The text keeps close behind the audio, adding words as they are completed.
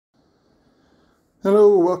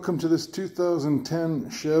Hello, welcome to this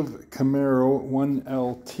 2010 Chev Camaro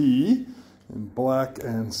 1LT in black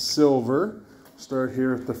and silver. Start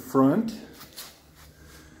here at the front.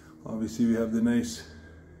 Obviously we have the nice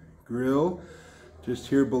grille. Just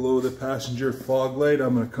here below the passenger fog light,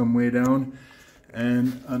 I'm going to come way down,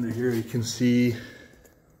 and under here you can see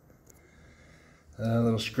a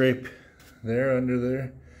little scrape there, under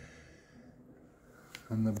there,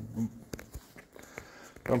 and the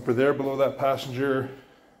bumper there below that passenger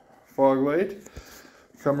fog light.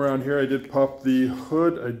 Come around here, I did pop the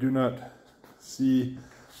hood. I do not see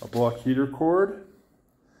a block heater cord.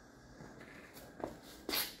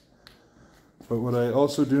 But what I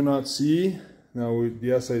also do not see, now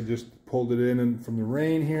yes, I just pulled it in from the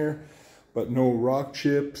rain here, but no rock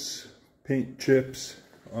chips, paint chips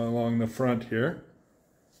along the front here.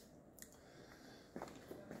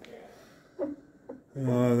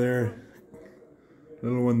 There.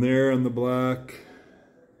 Little one there on the black,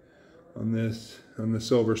 on the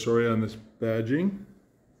silver, sorry, on this badging.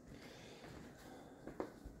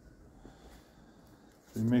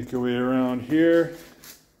 We make our way around here.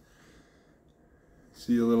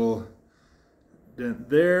 See a little dent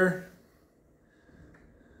there.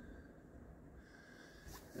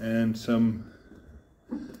 And some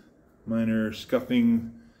minor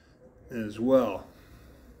scuffing as well.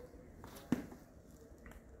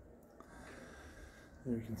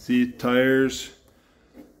 You can see tires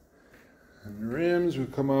and the rims. We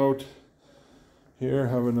come out here,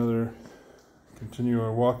 have another, continue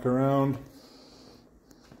our walk around.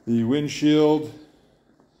 The windshield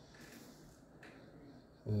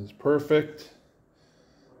is perfect.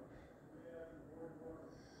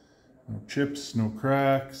 No chips, no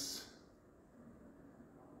cracks.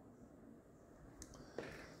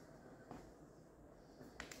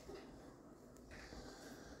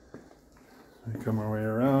 We come our way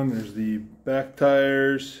around, there's the back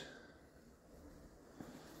tires.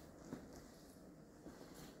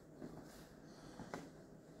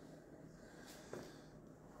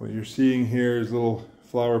 What you're seeing here is little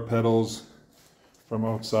flower petals from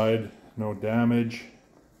outside, no damage.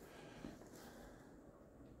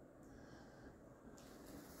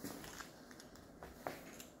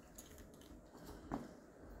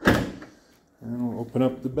 And we'll open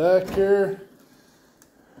up the back here,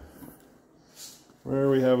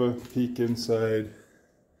 where we have a peek inside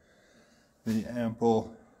the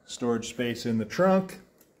ample storage space in the trunk.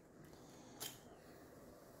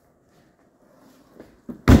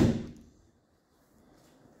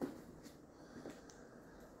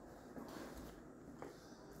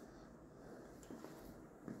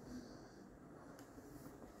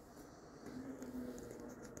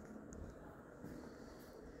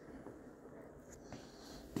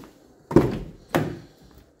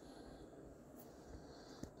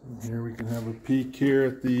 Here we can have a peek here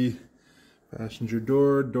at the passenger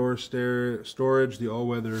door, storage, the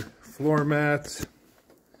all-weather floor mats.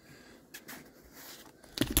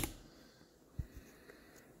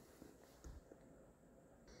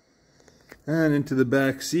 And into the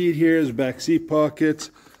back seat here is back seat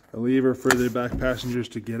pockets, a lever for the back passengers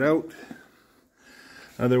to get out.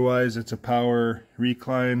 Otherwise it's a power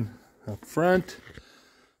recline up front.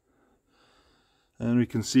 And we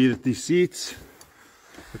can see that these seats,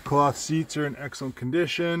 the cloth seats, are in excellent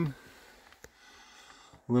condition.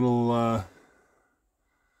 Little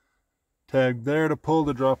tag there to pull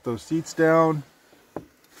to drop those seats down.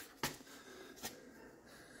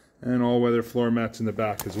 And all-weather floor mats in the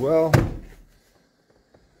back as well.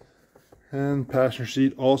 And passenger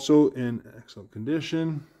seat also in excellent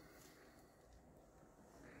condition.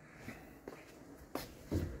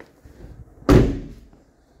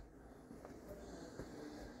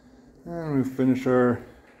 And we finish our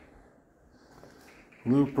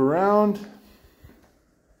loop around.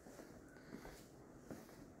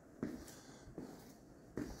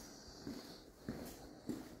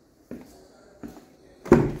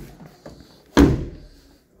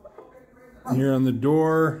 Here on the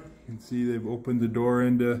door, you can see they've opened the door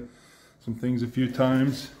into some things a few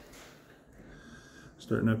times.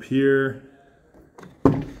 Starting up here,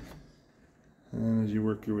 and as you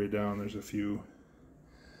work your way down, there's a few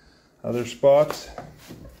other spots.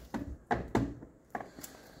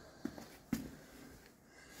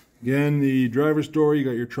 Again, the driver's door, you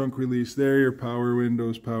got your trunk release there, your power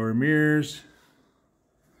windows, power mirrors,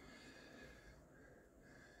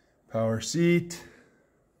 power seat.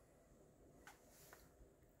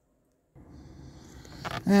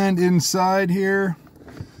 And inside here,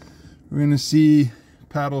 we're going to see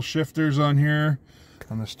paddle shifters on here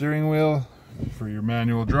on the steering wheel for your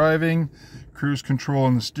manual driving, cruise control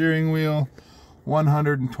on the steering wheel,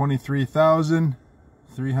 123,000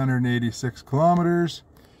 386 kilometers.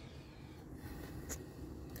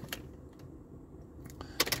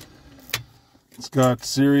 It's got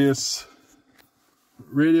serious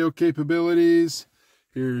radio capabilities.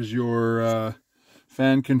 Here's your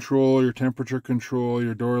fan control, your temperature control,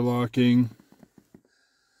 your door locking.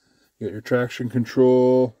 You got your traction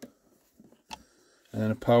control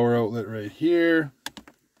and a power outlet right here.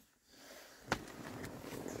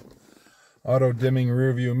 Auto dimming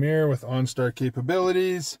rear view mirror with OnStar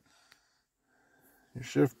capabilities. Your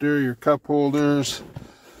shifter, your cup holders,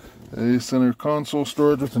 a center console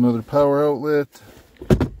storage with another power outlet.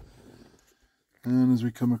 And as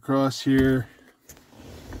we come across here,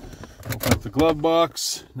 open up the glove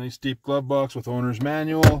box. Nice deep glove box with owner's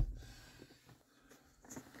manual.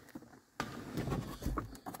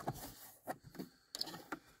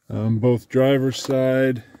 Both driver's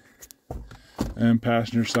side and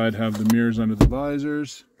passenger side have the mirrors under the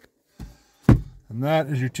visors. And that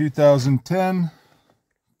is your 2010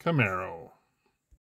 Camaro.